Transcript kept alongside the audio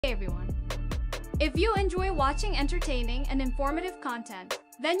Hey everyone. If you enjoy watching entertaining and informative content,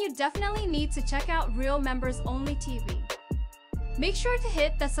 then you definitely need to check out Real Members Only TV. Make sure to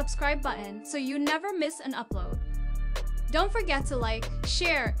hit the subscribe button so you never miss an upload. Don't forget to like,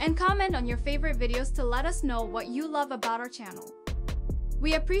 share, and comment on your favorite videos to let us know what you love about our channel.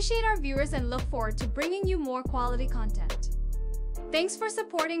 We appreciate our viewers and look forward to bringing you more quality content. Thanks for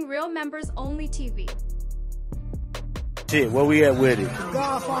supporting Real Members Only TV. Shit, where we at with it?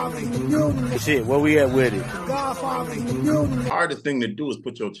 Shit, where we at with it? The hardest thing to do is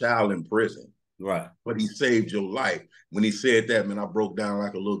put your child in prison. Right. But he saved your life. When he said that, man, I broke down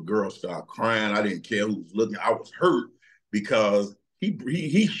like a little girl, started crying. I didn't care who was looking. I was hurt because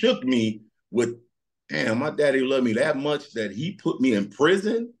he shook me with, damn, my daddy loved me that much that he put me in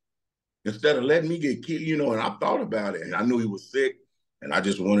prison instead of letting me get killed, and I thought about it. And I knew he was sick. And I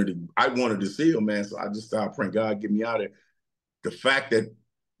wanted to see him, man. So I just started praying, God, get me out of there. The fact that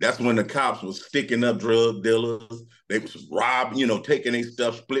that's when the cops was sticking up drug dealers. They was robbing, taking their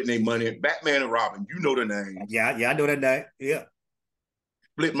stuff, splitting their money. Batman and Robin, you know the name. Yeah, I know that name. Yeah.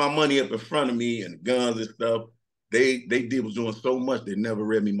 Split my money up in front of me and guns and stuff. They was doing so much, they never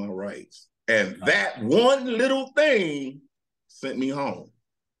read me my rights. And that one little thing sent me home.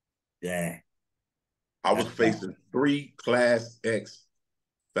 Yeah. I was facing 3 Class X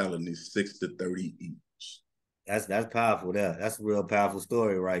felonies, 6 to 30 each. That's powerful. That's a real powerful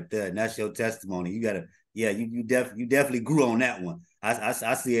story right there, and that's your testimony. You gotta, you definitely grew on that one. I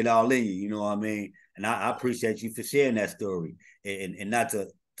see it all in you. You know what I mean? And I appreciate you for sharing that story, and not to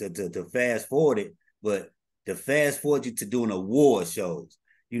fast forward it, but to fast forward you to doing award shows.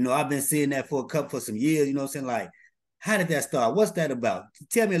 I've been seeing that for some years. You know what I'm saying? Like, how did that start? What's that about?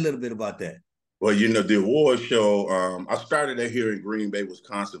 Tell me a little bit about that. Well, the award show, I started that here in Green Bay,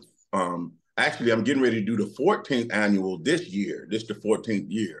 Wisconsin. Actually, I'm getting ready to do the 14th annual this year. This is the 14th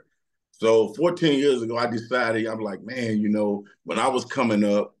year. So 14 years ago, I decided, I'm like, man, when I was coming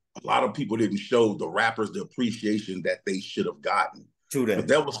up, a lot of people didn't show the rappers the appreciation that they should have gotten. True that. But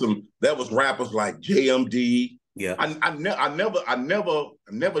that was rappers like JMD. Yeah. I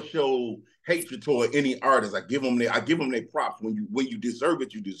never show hatred toward any artist. I give them their props. When you deserve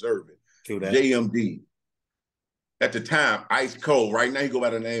it, you deserve it. True that. JMD. At the time, Ice Cold. Right now, he go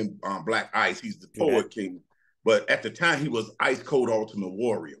by the name Black Ice. He's the poet king. But at the time, he was Ice Cold Ultimate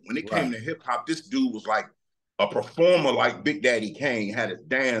Warrior. When it came to hip hop, this dude was like a performer, like Big Daddy Kane. Had his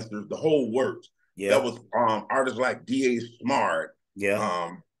dancers, the whole works. Yeah. That was artists like D.A. Smart.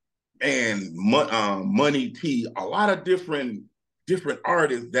 Yeah. And Money T. A lot of different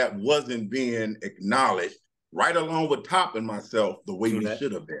artists that wasn't being acknowledged. Right along with Top and myself, the way we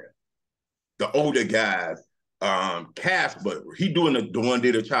should have been. The older guys. Casper, he doing the one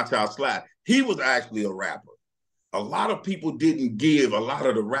did a Cha-Cha Slide. He was actually a rapper. A lot of people didn't give a lot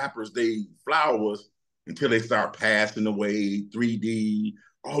of the rappers they flowers until they start passing away. 3D,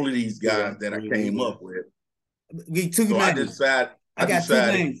 all of these guys that I came up with. I got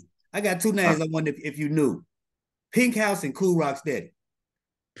two names. I wonder if you knew. Pink House and Cool Rock Steady.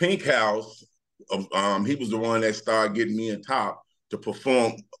 Pink House, he was the one that started getting me in Top to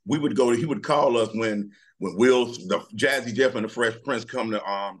perform. He would call us when the Jazzy Jeff and the Fresh Prince come to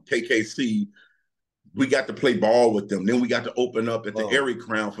KKC, we got to play ball with them. Then we got to open up at the Airy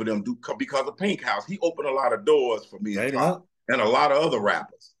Crown for them because of Pink House. He opened a lot of doors for me and a lot of other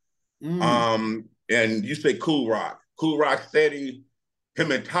rappers. And you say Cool Rock Steady,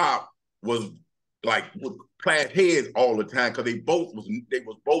 him and Top was like clash heads all the time because they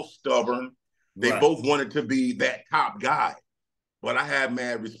was both stubborn. They both wanted to be that top guy. But I have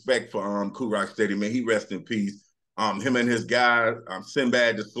mad respect for Cool Rock Steady, man. He rest in peace. Him and his guy,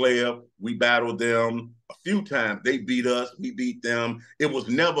 Sinbad the Slayer, we battled them a few times. They beat us, we beat them. It was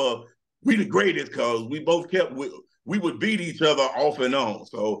never we the greatest because we both we would beat each other off and on.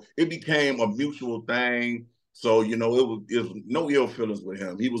 So it became a mutual thing. So, it was no ill feelings with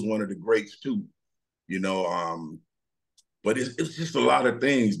him. He was one of the greats too, but it's just a lot of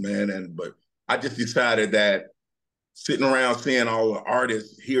things, man. But I just decided that sitting around seeing all the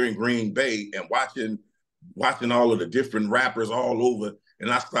artists here in Green Bay and watching all of the different rappers all over.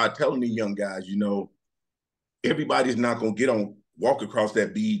 And I started telling the young guys, everybody's not going to walk across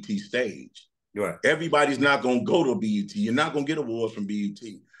that BET stage. Right. Everybody's not going to go to BET. You're not going to get awards from BET,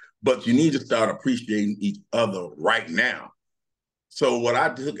 but you need to start appreciating each other right now. So what I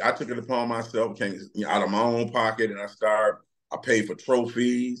took it upon myself, came out of my own pocket, and I paid for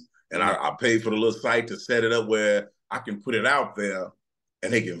trophies, and I paid for the little site to set it up where I can put it out there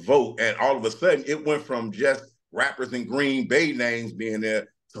and they can vote. And all of a sudden, it went from just rappers in Green Bay names being there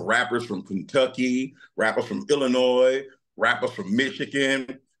to rappers from Kentucky, rappers from Illinois, rappers from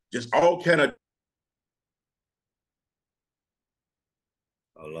Michigan. just all kind of.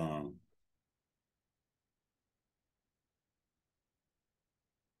 Hold on.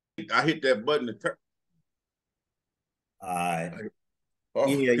 I hit that button to turn. All right. Oh,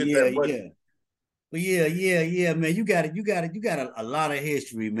 Yeah, hit yeah, that button. yeah. But yeah, man. You got a lot of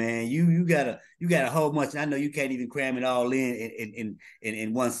history, man. You got a whole bunch. I know you can't even cram it all in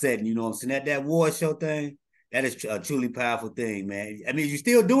one setting. You know what I'm saying? That war show thing, that is a truly powerful thing, man. I mean, you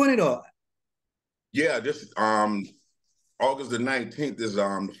still doing it or? Yeah, this August the 19th is the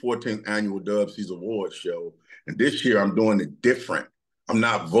 14th annual Dubceez Awards show. And this year I'm doing it different. I'm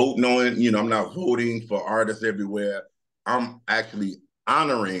not voting on it, I'm not voting for artists everywhere. I'm actually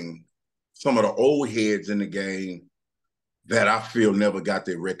honoring some of the old heads in the game that I feel never got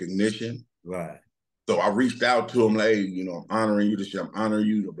their recognition. Right. So I reached out to them, like, hey, I'm honoring you this year. I'm honoring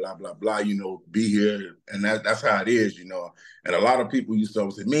you to blah, blah, blah, be here. And that's how it is. And a lot of people used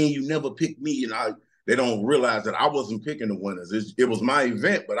to say, man, you never picked me. They don't realize that I wasn't picking the winners. It was my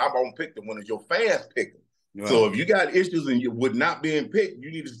event, but I won't pick the winners. Your fans pick them. Right. So if you got issues and you would not being picked, you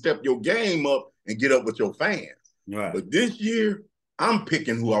need to step your game up and get up with your fans. Right. But this year, I'm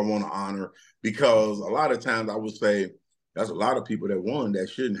picking who I want to honor, because a lot of times I would say there's a lot of people that won that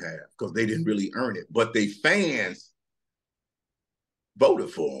shouldn't have, because they didn't really earn it. But they fans voted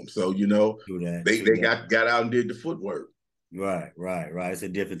for them. So, they got out and did the footwork. Right. It's a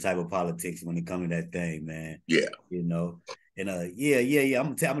different type of politics when it comes to that thing, man. Yeah. And yeah.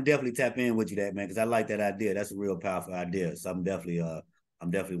 I'm definitely tap in with you that, man, because I like that idea. That's a real powerful idea. So I'm definitely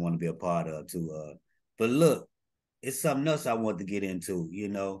want to be a part of too. But look, it's something else I want to get into,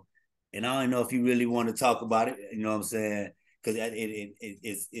 and I don't know if you really want to talk about it. You know what I'm saying? Because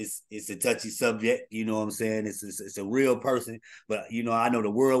it's a touchy subject. You know what I'm saying? It's a real person, but I know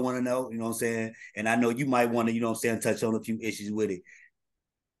the world want to know. You know what I'm saying? And I know you might want to, touch on a few issues with it.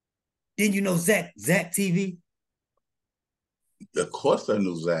 Didn't you know Zack Tv? Of course I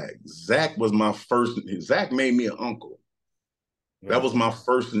knew Zack. Zack was my first. Zack made me an uncle. Right. That was my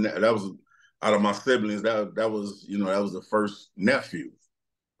first. That was out of my siblings. That was that was the first nephew.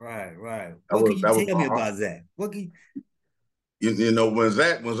 Right. What can you tell me about Zack? What can when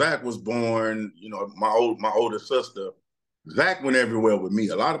Zack was born, my older sister, Zack went everywhere with me.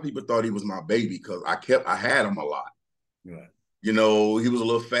 A lot of people thought he was my baby because I had him a lot. Right. He was a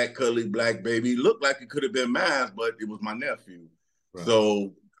little fat, cuddly black baby. He looked like it could have been mine, but it was my nephew. Right.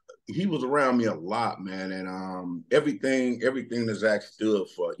 So he was around me a lot, man. And everything that Zack stood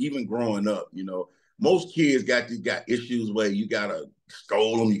for, even growing up, most kids got issues where you gotta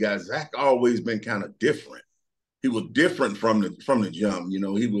scold them. Zack always been kind of different. He was different from the jump.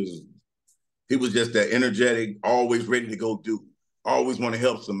 He was just that energetic, always ready to go do, always want to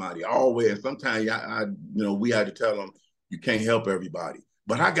help somebody, always. Sometimes we had to tell him, you can't help everybody.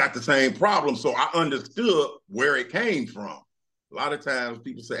 But I got the same problem, so I understood where it came from. A lot of times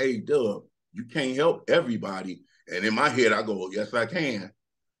people say, hey, Dub, you can't help everybody. And in my head, I go, yes, I can.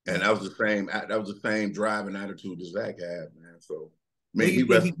 And that was the same drive and attitude that Zack had, man. So where do you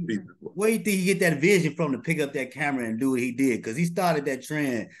think he get that vision from to pick up that camera and do what he did? Because he started that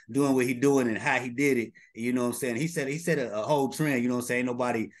trend doing what he doing and how he did it. You know what I'm saying? He said a whole trend. You know what I'm saying? Ain't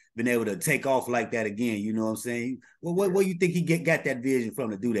nobody been able to take off like that again. You know what I'm saying? What do you think he got that vision from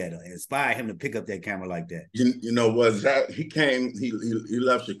to do that? Inspire him to pick up that camera like that? You know what? Zack, he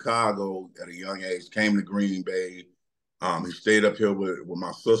left Chicago at a young age, came to Green Bay. He stayed up here with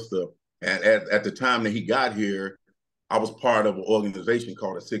my sister. And at the time that he got here, I was part of an organization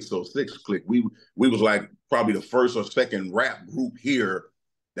called the 606 Clique. We was like probably the first or second rap group here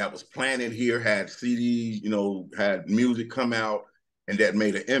that was planted here, had CDs, had music come out, and that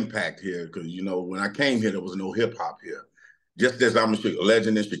made an impact here. Because, when I came here, there was no hip hop here. Just as I'm a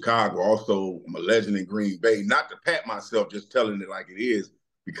legend in Chicago, also I'm a legend in Green Bay. Not to pat myself, just telling it like it is,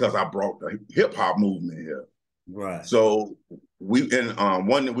 because I brought the hip hop movement here. Right. So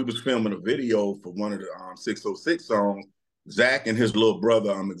one that we was filming a video for one of the 606 songs. Zack and his little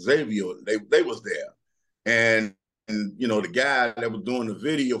brother Xavier, they was there, and the guy that was doing the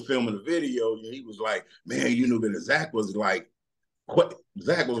video, filming the video, he was like, man, that Zack was like,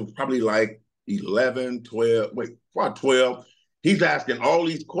 Zack was probably like 11, 12, probably 12. He's asking all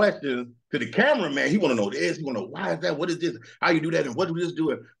these questions to the cameraman. He want to know this. He want to know, why is that? What is this? How you do that? And what do this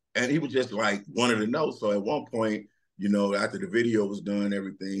do? And he was just like, wanted to know. So at one point, after the video was done,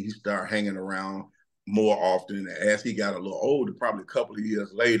 everything, he started hanging around more often. As he got a little older, probably a couple of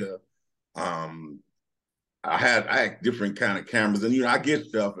years later, I had different kind of cameras. And, I get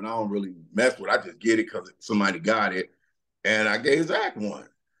stuff and I don't really mess with it. I just get it because somebody got it. And I gave Zack one.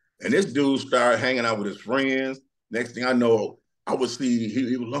 And this dude started hanging out with his friends. Next thing I know, I would see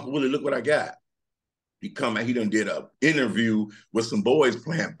he was, Uncle Willie, look what I got. He come out, he done did a interview with some boys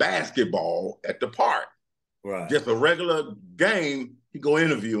playing basketball at the park. Right. Just a regular game. He go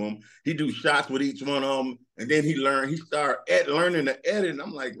interview them. He do shots with each one of them, and then he start learning to edit. And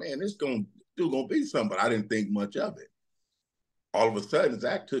I'm like, man, this gonna be something. But I didn't think much of it. All of a sudden,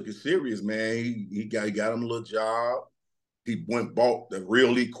 Zack took it serious, man. He got him a little job. He went bought the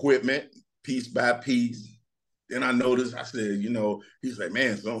real equipment piece by piece. Then I noticed, I said, he's like,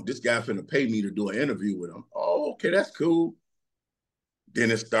 man, so this guy finna pay me to do an interview with him. Oh, okay, that's cool.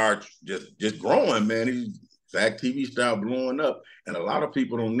 Then it starts just growing, man. Zack TV started blowing up. And a lot of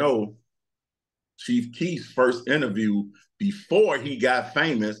people don't know Chief Keef's first interview before he got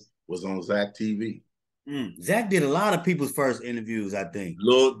famous was on Zack TV. Zack did a lot of people's first interviews, I think.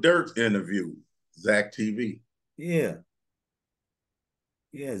 Lil Durk's interview, Zack TV. Yeah.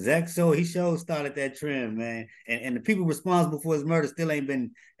 Yeah, Zack he started that trend, man. And the people responsible for his murder still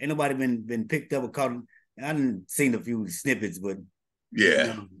ain't nobody been picked up or caught. I didn't seen a few snippets, but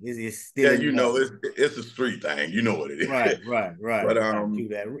yeah, it's still it's a street thing. You know what it is. Right. But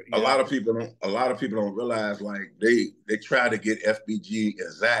a lot of people don't realize, like, they try to get FBG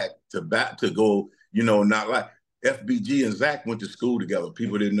and Zack to go, not like FBG and Zack went to school together.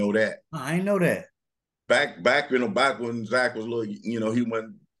 People didn't know that. I didn't know that. Back when Zack was little, he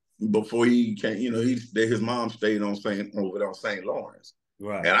went before he came. His mom stayed over there on St. Lawrence,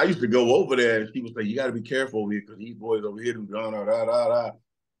 right? And I used to go over there, and she would say, "You got to be careful over here because these boys over here do da.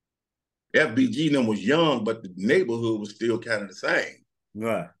 FBG them was young, but the neighborhood was still kind of the same,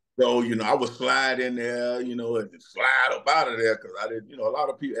 right? So I would slide in there, and slide up out of there because I didn't. A lot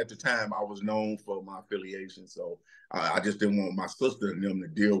of people at the time I was known for my affiliation, so I just didn't want my sister and them to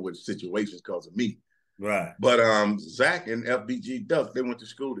deal with situations because of me. Right. But Zack and FBG Duck, they went to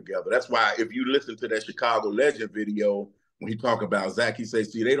school together. That's why if you listen to that Chicago Legend video, when he talk about Zack, he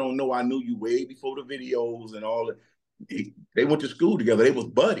says, see, they don't know I knew you way before the videos and all that. They went to school together. They was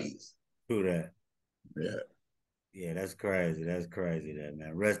buddies. True that. Yeah. Yeah, that's crazy. That's crazy, that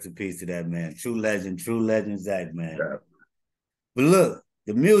man. Rest in peace to that man. True legend, Zack, man. Yeah. But look,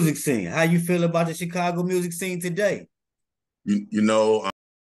 the music scene. How you feel about the Chicago music scene today?